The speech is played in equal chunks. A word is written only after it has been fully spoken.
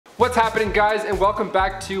What's happening, guys, and welcome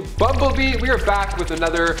back to Bumblebee. We are back with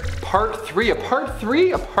another part 3. Part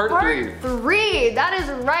 3. Part 3, that is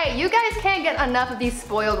right. You guys can't get enough of these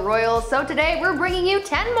spoiled royals, so today we're bringing you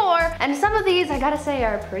 10 more, and some of these, I gotta say,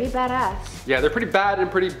 are pretty badass. Yeah, they're pretty bad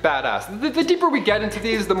and pretty badass. The deeper we get into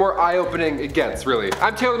these, the more eye-opening it gets, really.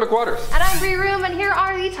 I'm Taylor McWaters. And I'm Bree Room, and here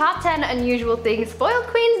are the top 10 unusual things spoiled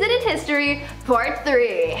queens did in history, part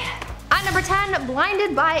 3. At number 10,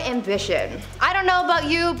 blinded by ambition. I don't know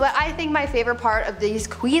about you, but I think my favorite part of these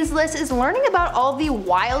queens lists is learning about all the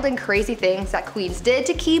wild and crazy things that queens did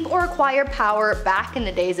to keep or acquire power back in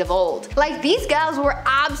the days of old. Like, these gals were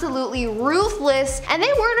absolutely ruthless, and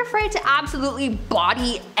they weren't afraid to absolutely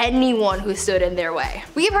body anyone who stood in their way.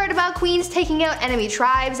 We've heard about queens taking out enemy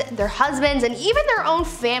tribes, their husbands, and even their own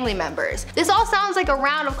family members. This all sounds like a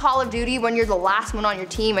round of Call of Duty when you're the last one on your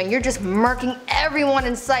team and you're just murking everyone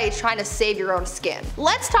in sight trying to save your own skin.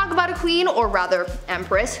 Let's talk about a queen, or rather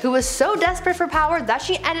empress, who was so desperate for power that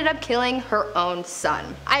she ended up killing her own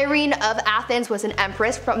son. Irene of Athens was an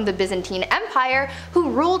empress from the Byzantine Empire who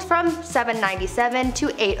ruled from 797 to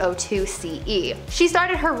 802 CE. She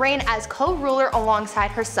started her reign as co-ruler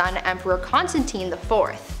alongside her son Emperor Constantine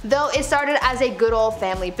IV. Though it started as a good old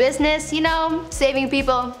family business, you know, saving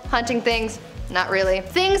people, hunting things. Not really.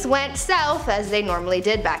 Things went south as they normally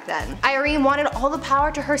did back then. Irene wanted all the power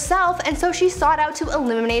to herself, and so she sought out to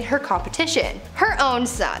eliminate her competition, her own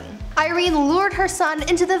son. Irene lured her son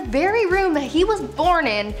into the very room that he was born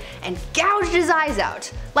in and gouged his eyes out.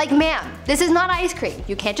 Like, ma'am, this is not ice cream.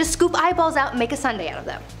 You can't just scoop eyeballs out and make a sundae out of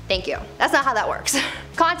them. Thank you. That's not how that works.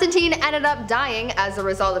 Constantine ended up dying as a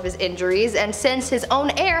result of his injuries, and since his own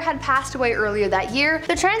heir had passed away earlier that year,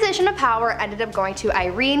 the transition of power ended up going to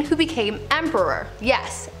Irene, who became emperor.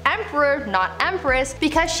 Yes, emperor, not empress,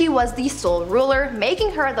 because she was the sole ruler,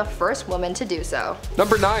 making her the first woman to do so.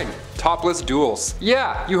 Number 9. Topless duels.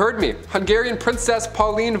 Yeah, you heard me. Hungarian Princess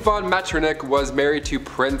Pauline von Metternich was married to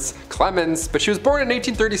Prince Clemens, but she was born in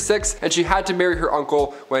 1836 and she had to marry her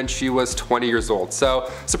uncle when she was 20 years old. So,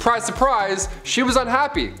 surprise, surprise, she was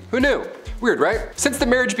unhappy. Who knew? Weird, right? Since the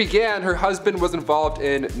marriage began, her husband was involved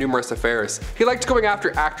in numerous affairs. He liked going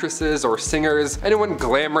after actresses or singers, anyone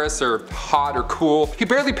glamorous or hot or cool. He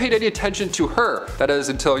barely paid any attention to her. That is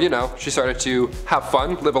until, you know, she started to have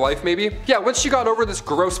fun, live a life maybe. Yeah, once she got over this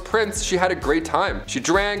gross prince, she had a great time. She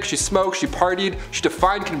drank, she smoked, she partied, she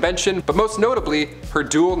defied convention, but most notably, her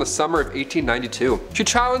duel in the summer of 1892. She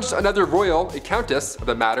challenged another royal, a countess of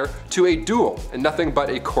the matter, to a duel in nothing but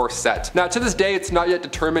a corset. Now, to this day, it's not yet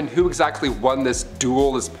determined who exactly won this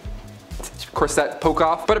duel, this corset poke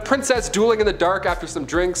off, but a princess dueling in the dark after some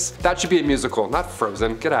drinks, that should be a musical, not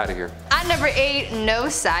Frozen. Get out of here. At number 8, no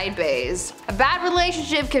side bays. A bad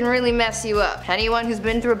relationship can really mess you up. Anyone who's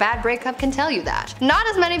been through a bad breakup can tell you that. Not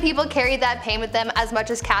as many people carry that pain with them as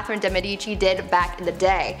much as Catherine de Medici did back in the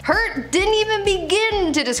day. Her didn't even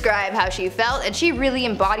begin to describe how she felt, and she really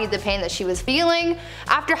embodied the pain that she was feeling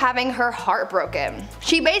after having her heart broken.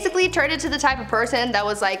 She basically turned into the type of person that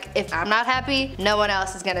was like, if I'm not happy, no one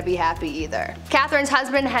else is gonna be happy either. Catherine's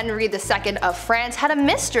husband, Henry II of France, had a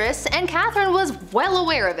mistress, and Catherine was well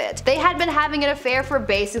aware of it. They had been having an affair for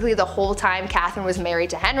basically the whole time Catherine was married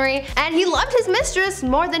to Henry, and he loved his mistress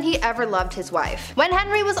more than he ever loved his wife. When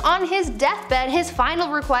Henry was on his deathbed, his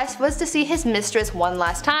final request was to see his mistress one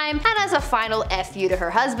last time, and as a final F you to her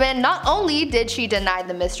husband, not only did she deny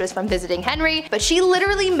the mistress from visiting Henry, but she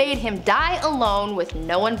literally made him die alone with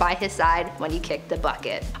no one by his side when he kicked the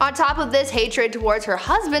bucket. On top of this hatred towards her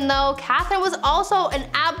husband though, Catherine was also an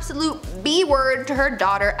absolute B-word to her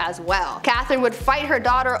daughter as well. Catherine would fight her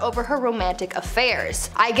daughter over her romantic affairs.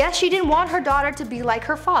 I guess she didn't want her daughter to be like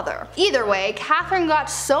her father. Either way, Catherine got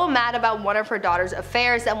so mad about one of her daughter's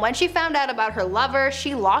affairs that when she found out about her lover,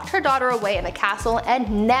 she locked her daughter away in a castle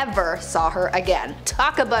and never saw her again.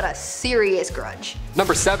 Talk about a serious grudge.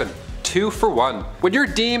 Number 7. 2 for 1. When you're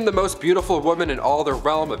deemed the most beautiful woman in all the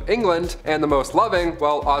realm of England and the most loving,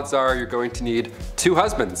 well, odds are you're going to need 2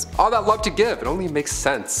 husbands. All that love to give, it only makes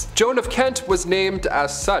sense. Joan of Kent was named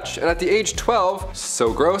as such, and at the age 12,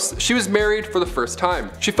 so gross, she was married for the first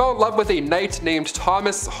time. She fell in love with a knight named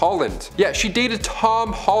Thomas Holland. Yeah, she dated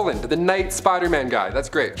Tom Holland, the knight Spider-Man guy. That's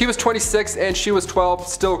great. He was 26 and she was 12,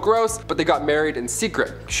 still gross, but they got married in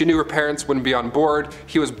secret. She knew her parents wouldn't be on board.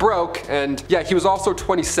 He was broke, and yeah, he was also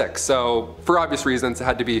 26, so for obvious reasons it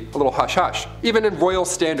had to be a little hush-hush. Even in royal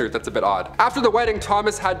standard, that's a bit odd. After the wedding,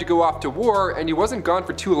 Thomas had to go off to war, and he wasn't gone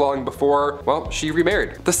for too long before, well, she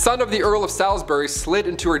remarried. The son of the Earl of Salisbury slid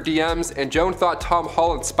into her DMs, and Joan thought Tom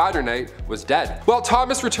Holland's Spider-Knight was dead. Well,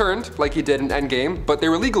 Thomas returned, like he did in Endgame, but they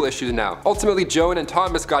were legal issues now. Ultimately, Joan and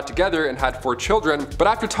Thomas got together and had 4 children, but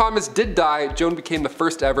after Thomas did die, Joan became the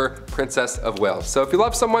first ever Princess of Wales. So if you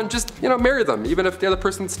love someone, just, marry them. Even if the other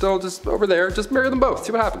person's still just over there, just marry them both,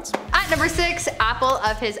 see what happens. At number 6, apple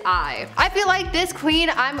of his eye. I feel like this queen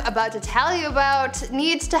I'm about to tell you about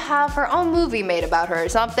needs to have her own movie made about her or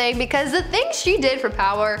something, because the things she did for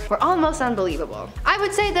power were almost unbelievable. I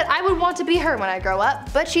would say that I would want to be her when I grow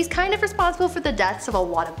up, but she's kind of responsible for the deaths of a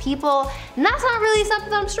lot of people, and that's not really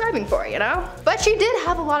something I'm striving for, But she did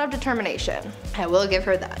have a lot of determination. I will give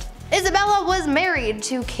her that. Isabella was married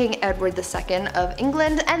to King Edward II of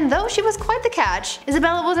England, and though she was quite the catch,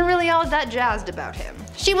 Isabella wasn't really all that jazzed about him.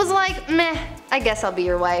 She was like, meh, I guess I'll be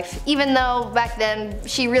your wife, even though back then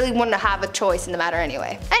she really wouldn't have a choice in the matter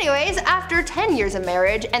anyway. Anyways, after 10 years of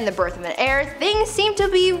marriage and the birth of an heir, things seemed to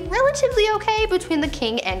be relatively okay between the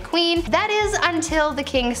king and queen. That is until the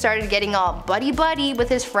king started getting all buddy-buddy with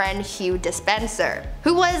his friend Hugh Despenser,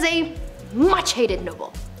 who was a much hated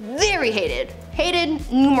noble. Very hated. Hated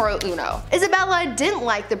numero uno. Isabella didn't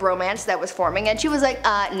like the bromance that was forming, and she was like,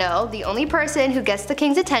 no, the only person who gets the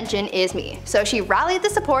king's attention is me. So she rallied the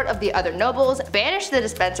support of the other nobles, banished the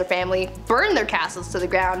Despenser family, burned their castles to the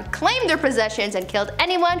ground, claimed their possessions, and killed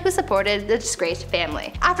anyone who supported the disgraced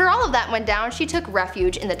family. After all of that went down, she took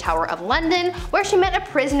refuge in the Tower of London, where she met a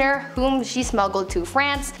prisoner whom she smuggled to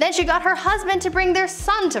France. Then she got her husband to bring their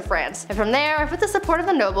son to France. And from there, with the support of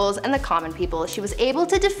the nobles and the common people, she was able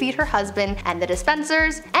to defeat her husband and the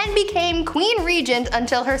Despensers, and became Queen Regent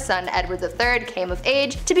until her son Edward III came of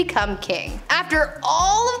age to become king. After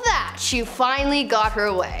all of that, she finally got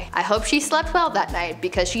her way. I hope she slept well that night,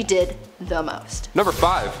 because she did the most. Number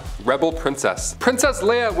 5. Rebel Princess. Princess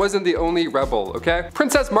Leia wasn't the only rebel, okay?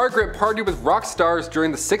 Princess Margaret partied with rock stars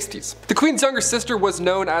during the 60s. The Queen's younger sister was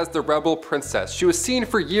known as the Rebel Princess. She was seen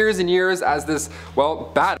for years and years as this,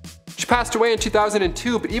 well, bad. She passed away in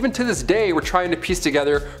 2002, but even to this day we're trying to piece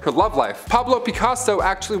together her love life. Pablo Picasso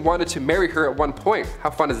actually wanted to marry her at one point. How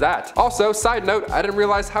fun is that? Also, side note, I didn't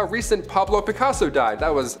realize how recent Pablo Picasso died.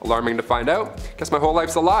 That was alarming to find out. Guess my whole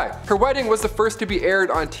life's a lie. Her wedding was the first to be aired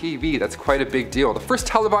on TV. That's quite a big deal. The first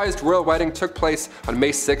televised royal wedding took place on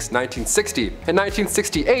May 6, 1960. In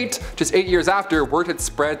 1968, just 8 years after, word had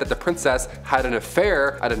spread that the princess had an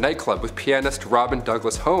affair at a nightclub with pianist Robin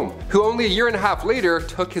Douglas Home, who only a year and a half later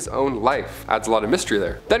took his own life. Adds a lot of mystery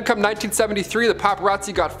there. Then come 1973, the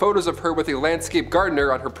paparazzi got photos of her with a landscape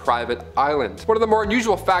gardener on her private island. One of the more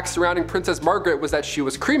unusual facts surrounding Princess Margaret was that she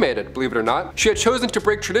was cremated, believe it or not. She had chosen to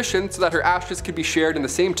break tradition so that her ashes could be shared in the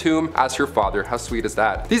same tomb as her father. How sweet is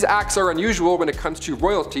that? These acts are unusual when it comes to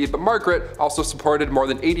royalty, but Margaret also supported more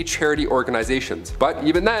than 80 charity organizations. But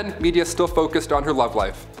even then, media still focused on her love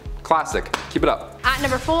life. Classic. Keep it up. At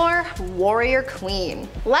number 4, Warrior Queen.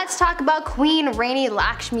 Let's talk about Queen Rani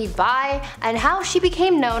Lakshmi Bai and how she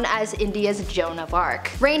became known as India's Joan of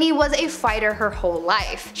Arc. Rani was a fighter her whole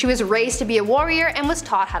life. She was raised to be a warrior and was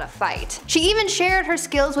taught how to fight. She even shared her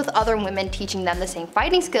skills with other women, teaching them the same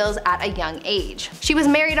fighting skills at a young age. She was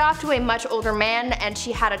married off to a much older man, and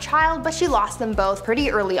she had a child, but she lost them both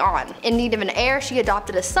pretty early on. In need of an heir, she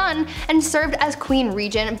adopted a son and served as Queen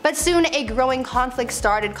Regent, but soon a growing conflict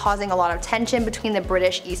started, causing a lot of tension between the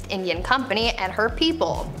British East Indian Company and her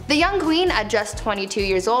people. The young queen, at just 22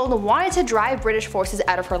 years old, wanted to drive British forces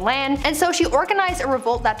out of her land, and so she organized a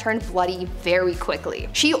revolt that turned bloody very quickly.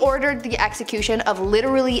 She ordered the execution of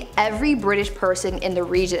literally every British person in the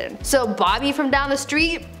region. So Bobby from down the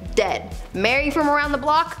street, dead. Mary from around the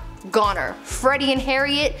block, goner. Freddie and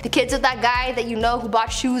Harriet, the kids of that guy that you know who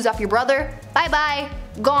bought shoes off your brother, bye bye.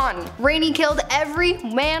 Gone. Rani killed every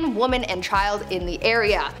man, woman, and child in the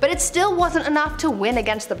area, but it still wasn't enough to win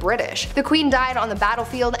against the British. The queen died on the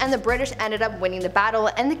battlefield, and the British ended up winning the battle,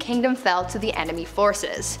 and the kingdom fell to the enemy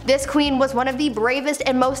forces. This queen was one of the bravest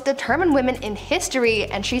and most determined women in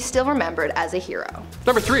history, and she's still remembered as a hero.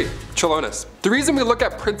 Number 3. Chilonis. The reason we look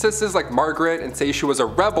at princesses like Margaret and say she was a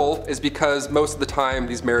rebel is because most of the time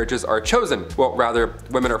these marriages are chosen. Well, rather,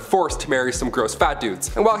 women are forced to marry some gross fat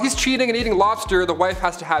dudes. And while he's cheating and eating lobster, the wife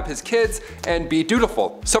has to have his kids and be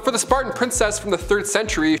dutiful. So for the Spartan princess from the 3rd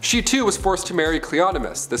century, she too was forced to marry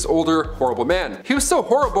Cleonymus, this older, horrible man. He was so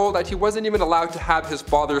horrible that he wasn't even allowed to have his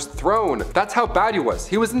father's throne. That's how bad he was.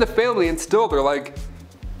 He was in the family and still they're like,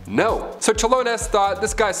 No. So Chilonis thought,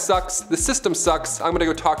 this guy sucks, the system sucks, I'm gonna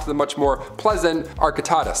go talk to the much more pleasant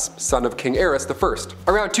Architatus, son of King Ares I.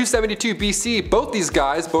 Around 272 BC, both these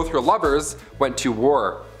guys, both her lovers, went to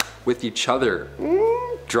war with each other.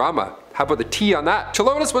 Drama. How about the tea on that?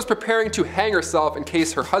 Chilonis was preparing to hang herself in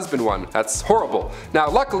case her husband won. That's horrible. Now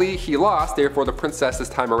luckily he lost, therefore the princess this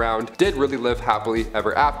time around did really live happily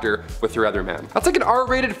ever after with her other man. That's like an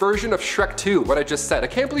R-rated version of Shrek 2, what I just said. I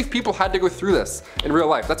can't believe people had to go through this in real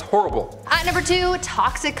life. That's horrible. At number 2,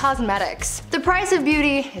 toxic cosmetics. The price of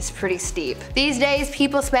beauty is pretty steep. These days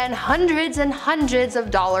people spend hundreds and hundreds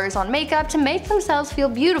of dollars on makeup to make themselves feel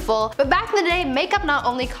beautiful, but back in the day makeup not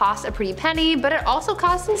only cost a pretty penny, but it also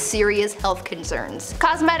cost some serious health concerns.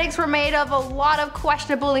 Cosmetics were made of a lot of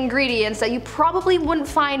questionable ingredients that you probably wouldn't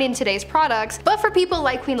find in today's products, but for people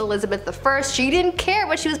like Queen Elizabeth I, she didn't care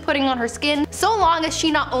what she was putting on her skin so long as she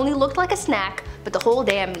not only looked like a snack, but the whole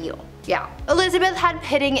damn meal. Yeah. Elizabeth had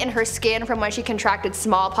pitting in her skin from when she contracted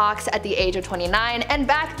smallpox at the age of 29, and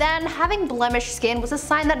back then, having blemished skin was a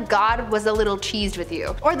sign that God was a little cheesed with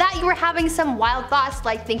you, or that you were having some wild thoughts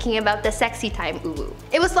like thinking about the sexy time ooh.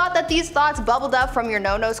 It was thought that these thoughts bubbled up from your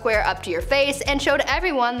no-no square up to your face and showed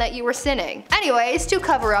everyone that you were sinning. Anyways, to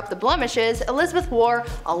cover up the blemishes, Elizabeth wore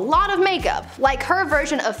a lot of makeup, like her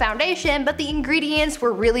version of foundation, but the ingredients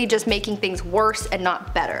were really just making things worse and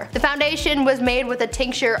not better. The foundation was made with a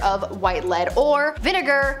tincture of white lead ore,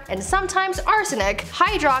 vinegar, and sometimes arsenic,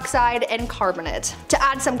 hydroxide, and carbonate. To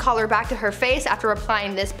add some color back to her face after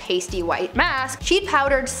applying this pasty white mask, she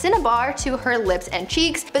powdered cinnabar to her lips and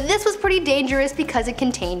cheeks, but this was pretty dangerous because it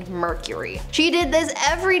contained mercury. She did this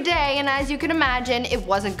every day, and as you can imagine, it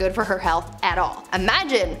wasn't good for her health at all.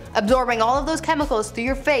 Imagine absorbing all of those chemicals through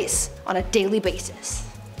your face on a daily basis.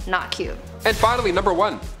 Not cute. And finally, number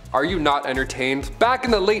 1. Are you not entertained? Back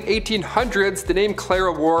in the late 1800s, the name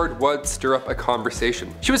Clara Ward would stir up a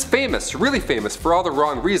conversation. She was famous, really famous, for all the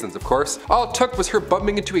wrong reasons, of course. All it took was her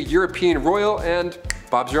bumping into a European royal and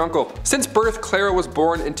Bob's your uncle. Since birth, Clara was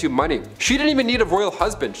born into money. She didn't even need a royal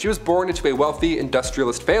husband. She was born into a wealthy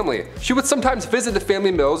industrialist family. She would sometimes visit the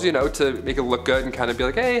family mills, you know, to make it look good and kind of be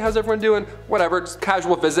like, hey, how's everyone doing? Whatever, just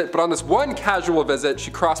casual visit. But on this one casual visit,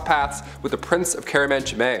 she crossed paths with the Prince of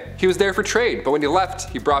Caraman-Chimay. He was there for trade, but when he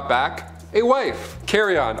left, he brought back a wife.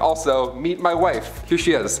 Carry on. Also, meet my wife. Here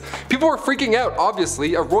she is. People were freaking out,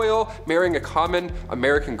 obviously. A royal marrying a common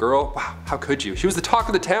American girl. Wow, how could you? She was the talk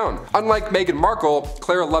of the town. Unlike Meghan Markle,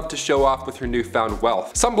 Clara loved to show off with her newfound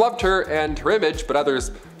wealth. Some loved her and her image, but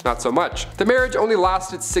others not so much. The marriage only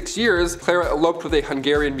lasted 6 years. Clara eloped with a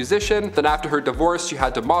Hungarian musician. Then after her divorce, she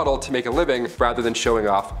had to model to make a living rather than showing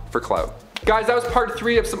off for clout. Guys, that was part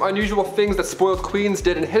 3 of some unusual things that spoiled queens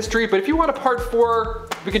did in history, but if you want a part 4,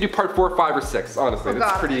 we can do part 4, 5, or 6, honestly.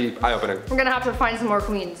 It's pretty eye-opening. We're gonna have to find some more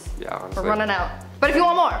queens. Yeah, honestly. We're running out. But if you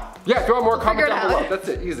want more. Yeah, if you want more, comment down below. That's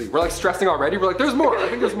it, easy. We're like stressing already. We're like, there's more. I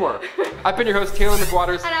think there's more. I've been your host, Taylor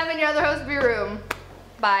McWaters. And I've been your other host, B-Room.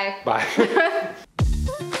 Bye. Bye.